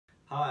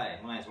Hi,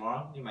 my name's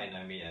Warren. You may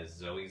know me as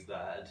Zoe's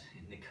dad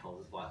in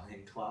Nicole's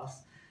violin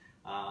class.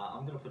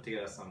 I'm going to put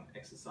together some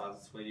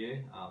exercises for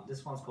you.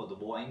 This one's called the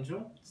War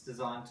Angel. It's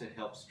designed to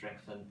help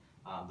strengthen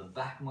the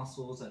back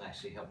muscles and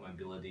actually help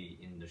mobility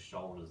in the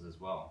shoulders as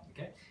well.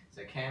 Okay,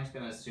 so Cam's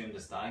going to assume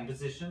the starting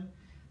position.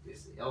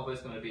 This elbow is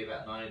going to be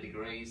about 90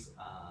 degrees.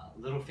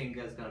 Little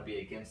finger is going to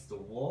be against the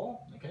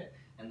wall. Okay,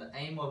 and the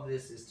aim of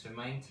this is to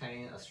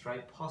maintain a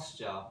straight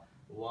posture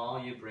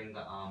while you bring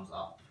the arms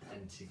up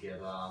and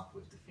together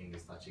with the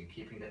fingers touching,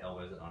 keeping the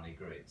elbows at 90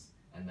 degrees,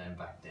 and then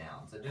back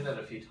down. So do that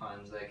a few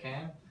times there,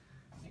 Cam.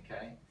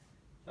 Okay,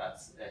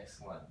 that's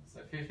excellent. So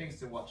a few things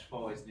to watch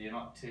for is you're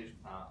not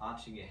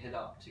arching your head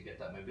up to get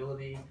that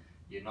mobility.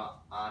 You're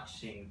not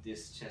arching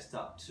this chest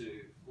up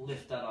to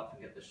lift that up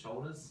and get the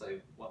shoulders. So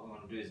what we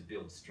want to do is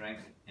build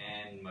strength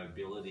and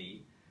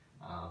mobility,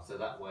 so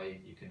that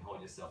way you can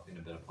hold yourself in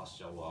a better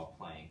posture while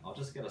playing. I'll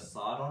just get a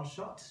side-on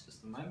shot,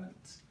 just a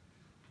moment.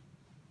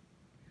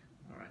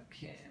 Alright,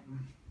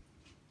 Cam.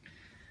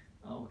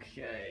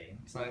 Okay,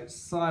 so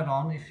side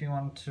on, if you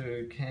want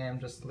to,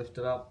 Cam, just lift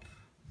it up.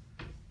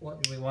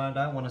 What we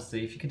don't want to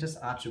see, if you can just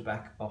arch your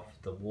back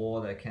off the wall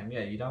there, Cam.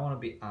 Yeah, you don't want to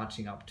be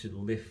arching up to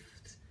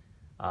lift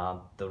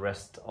the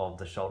rest of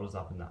the shoulders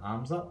up and the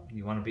arms up.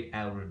 You want to be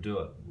able to do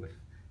it with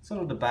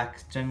sort of the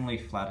back generally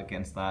flat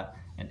against that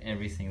and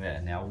everything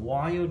there. Now,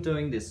 while you're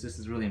doing this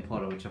is really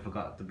important, which I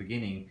forgot at the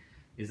beginning,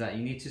 is that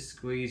you need to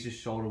squeeze your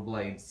shoulder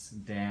blades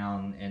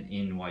down and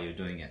in while you're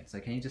doing it. So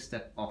can you just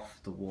step off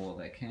the wall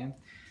there, Cam?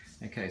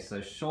 Okay, so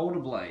shoulder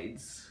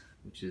blades,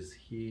 which is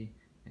here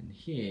and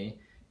here,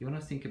 you want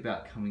to think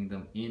about coming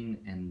them in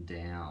and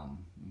down,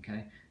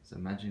 okay? So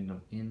imagine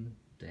them in,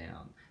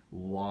 down,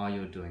 while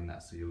you're doing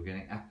that. So you're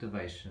getting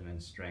activation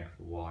and strength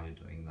while you're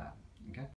doing that, okay?